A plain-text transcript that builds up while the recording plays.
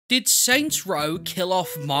Did Saints Row kill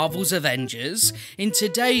off Marvel's Avengers? In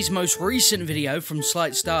today's most recent video from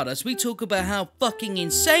Slight Stardust, we talk about how fucking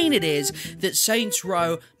insane it is that Saints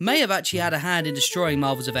Row may have actually had a hand in destroying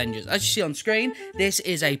Marvel's Avengers. As you see on screen, this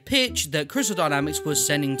is a pitch that Crystal Dynamics was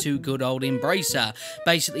sending to good old Embracer,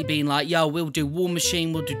 basically being like, yo, we'll do War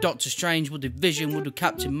Machine, we'll do Doctor Strange, we'll do Vision, we'll do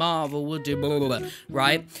Captain Marvel, we'll do blah, blah, blah,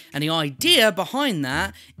 right? And the idea behind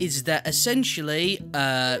that is that essentially,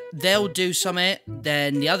 they'll do something,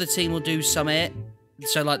 then the other team will do something,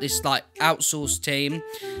 so like this like outsourced team,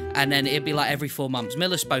 and then it'd be like every 4 months.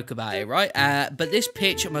 Miller spoke about it, right? But this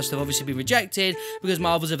pitch must have obviously been rejected because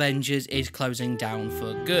Marvel's Avengers is closing down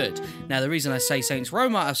for good. Now, the reason I say Saints Row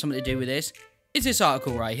might have something to do with this is this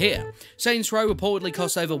article right here. Saints Row reportedly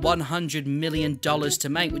cost over $100 million to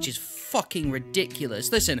make, which is fucking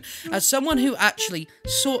ridiculous. Listen, as someone who actually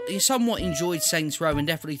somewhat enjoyed Saints Row and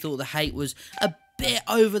definitely thought the hate was a bit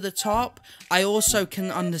over the top, I also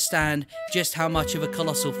can understand just how much of a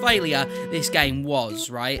colossal failure this game was,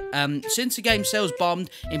 right? Since the game sales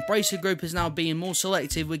bombed, Embracer Group is now being more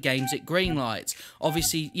selective with games it greenlights.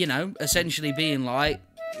 Obviously, you know, essentially being like,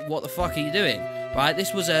 what the fuck are you doing? Right,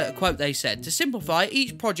 this was a quote they said. To simplify,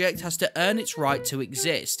 each project has to earn its right to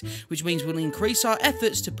exist, which means we'll increase our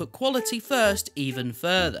efforts to put quality first even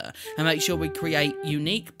further, and make sure we create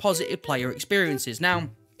unique, positive player experiences. Now,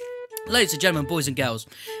 ladies and gentlemen, boys and girls,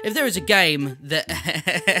 if there is a game that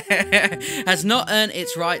has not earned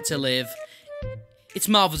its right to live, it's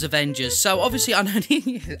Marvel's Avengers. So obviously, I know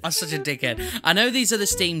I'm such a dickhead. I know these are the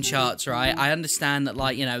Steam charts, right? I understand that,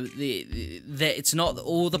 like, you know, it's not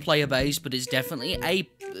all the player base, but it's definitely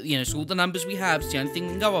it's all the numbers we have. It's the only thing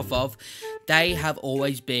we can go off of. They have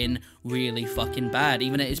always been really fucking bad.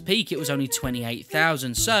 Even at its peak, it was only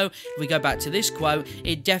 28,000. So, if we go back to this quote,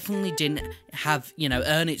 it definitely didn't have,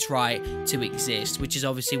 earn its right to exist, which is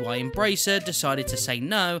obviously why Embracer decided to say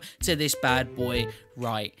no to this bad boy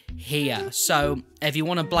right here. So, if you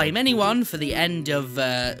want to blame anyone for the end of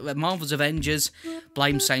Marvel's Avengers,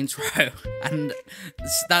 blame Saints Row. And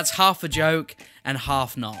that's half a joke and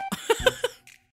half not.